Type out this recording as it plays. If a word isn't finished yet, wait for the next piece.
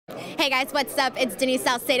guys, what's up? It's Denise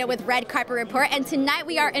Salcedo with Red Carpet Report, and tonight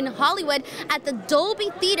we are in Hollywood at the Dolby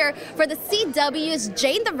Theatre for the CW's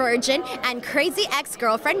Jane the Virgin and Crazy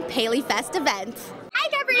Ex-Girlfriend PaleyFest event. Hi,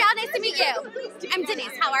 Gabrielle. Nice to meet you. I'm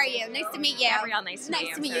Denise. How are you? Nice to meet you. Gabrielle, nice to meet you.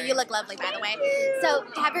 Nice to meet you. You look lovely, by the way. So,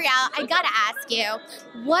 Gabrielle, I gotta ask you,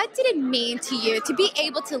 what did it mean to you to be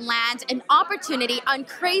able to land an opportunity on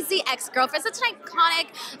Crazy Ex-Girlfriend, such an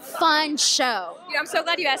iconic, fun show? You know, I'm so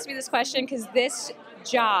glad you asked me this question because this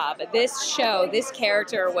job, this show, this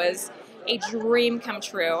character was a dream come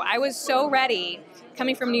true. I was so ready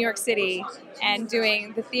coming from New York City and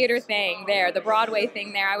doing the theater thing there, the Broadway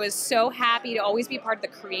thing there. I was so happy to always be part of the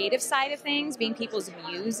creative side of things, being people's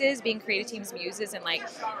muses, being creative teams' muses, and like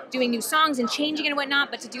doing new songs and changing it and whatnot.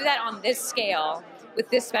 But to do that on this scale with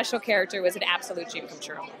this special character was an absolute dream come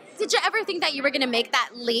true. Did you ever think that you were going to make that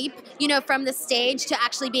leap, you know, from the stage to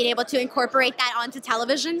actually being able to incorporate that onto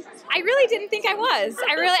television? I really didn't think I was.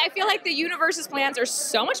 I feel like the universe's plans are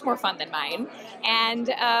so much more fun than mine.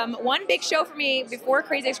 And one big show for me before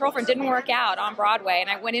Crazy Ex-Girlfriend didn't work out on Broadway,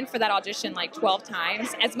 and I went in for that audition like 12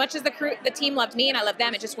 times. As much as the team loved me and I loved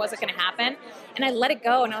them, it just wasn't going to happen. And I let it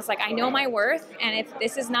go, and I was like, I know my worth, and if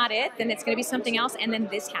this is not it, then it's going to be something else, and then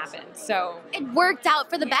this happened. So it worked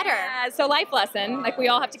out for the better. Yeah, so life lesson, like we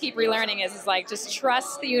all have to keep relearning is like just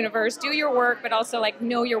trust the universe, do your work, but also like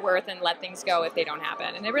know your worth and let things go if they don't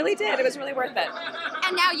happen. And it really did. It was really worth it.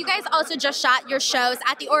 And now you guys also just shot your shows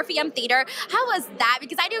at the Orpheum Theater. How was that?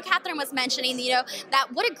 Because I knew Catherine was mentioning, you know, that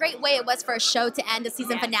what a great way it was for a show to end a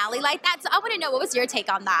season finale like that. So I want to know, what was your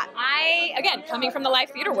take on that? Again, coming from the live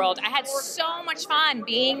theater world, I had so much fun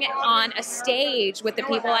being on a stage with the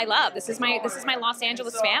people I love. This is my Los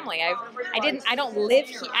Angeles family.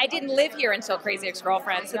 I didn't live here until Crazy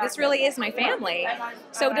Ex-Girlfriend, so this really is my family.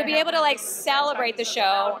 So to be able to like celebrate the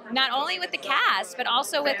show, not only with the cast, but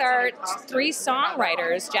also with our 3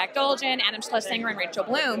 songwriters, Jack Dolgen, Adam Schlesinger, and Rachel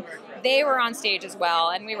Bloom, they were on stage as well,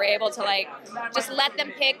 and we were able to like just let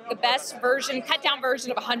them pick the best version, cut down version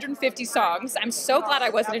of 150 songs. I'm so glad I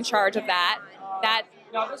wasn't in charge of that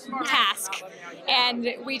task,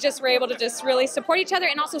 and we just were able to just really support each other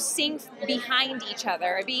and also sing behind each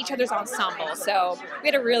other, be each other's ensemble. So we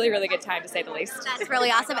had a really, really good time, to say the least. That's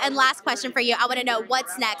really awesome. And last question for you, I want to know,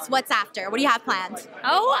 what's next? What's after? What do you have planned?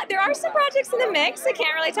 Oh, there are some projects in the mix. I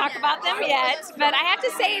can't really talk about them yet, but I have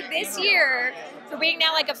to say this year, for being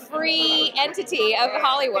now like a free entity of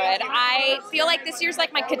Hollywood, I feel like this year's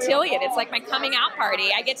like my cotillion. It's like my coming out party.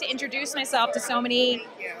 I get to introduce myself to so many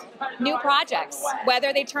new projects,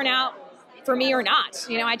 whether they turn out for me or not.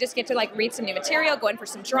 You know, I just get to like read some new material, go in for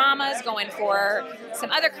some dramas, go in for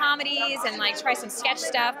some other comedies, and like try some sketch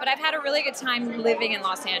stuff. But I've had a really good time living in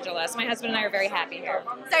Los Angeles. My husband and I are very happy here.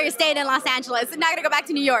 So you're staying in Los Angeles and not going to go back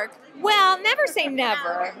to New York? Well, never say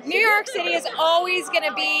never. New York City is always going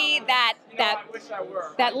to be that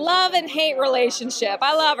love and hate relationship.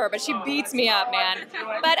 I love her, but she beats me up, man.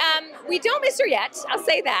 But we don't miss her yet. I'll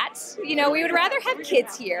say that. You know, we would rather have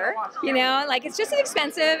kids here. You know, like it's just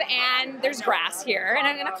expensive, and there's grass here, and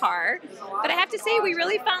I'm in a car. But I have to say, we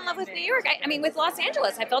really fell in love with New York. I mean, with Los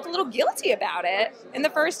Angeles, I felt a little guilty about it in the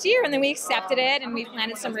first year, and then we accepted it, and we've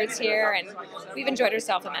planted some roots here, and we've enjoyed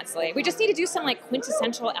ourselves immensely. We just need to do some like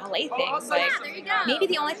quintessential LA things. Like maybe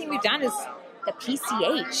the only thing we've done is the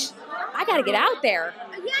PCH. I gotta get out there.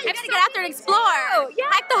 Yeah, you gotta get out there and explore. Yeah.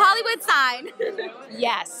 Like the Hollywood sign.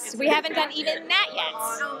 Yes, we haven't done even that yet.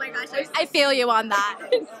 Oh my gosh, I feel you on that.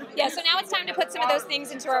 Yeah, so now it's time to put some of those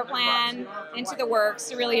things into our plan, into the works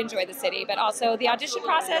to really enjoy the city. But also the audition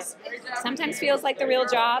process sometimes feels like the real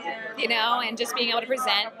job, you know, and just being able to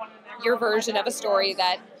present your version of a story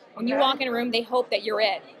that when you walk in a room, they hope that you're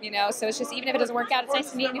it, you know, so it's just, even if it doesn't work out, it's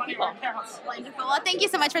nice to meet new people. Wonderful. Well, thank you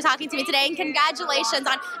so much for talking to me today, and congratulations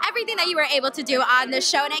on everything that you were able to do on this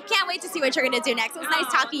show, and I can't wait to see what you're going to do next. It was nice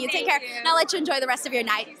talking to you. Take care, and I'll let you enjoy the rest of your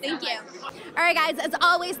night. Thank you. All right, guys, as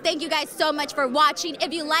always, thank you guys so much for watching.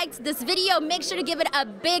 If you liked this video, make sure to give it a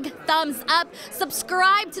big thumbs up,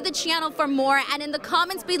 subscribe to the channel for more, and in the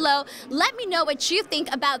comments below, let me know what you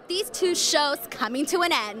think about these 2 shows coming to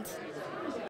an end.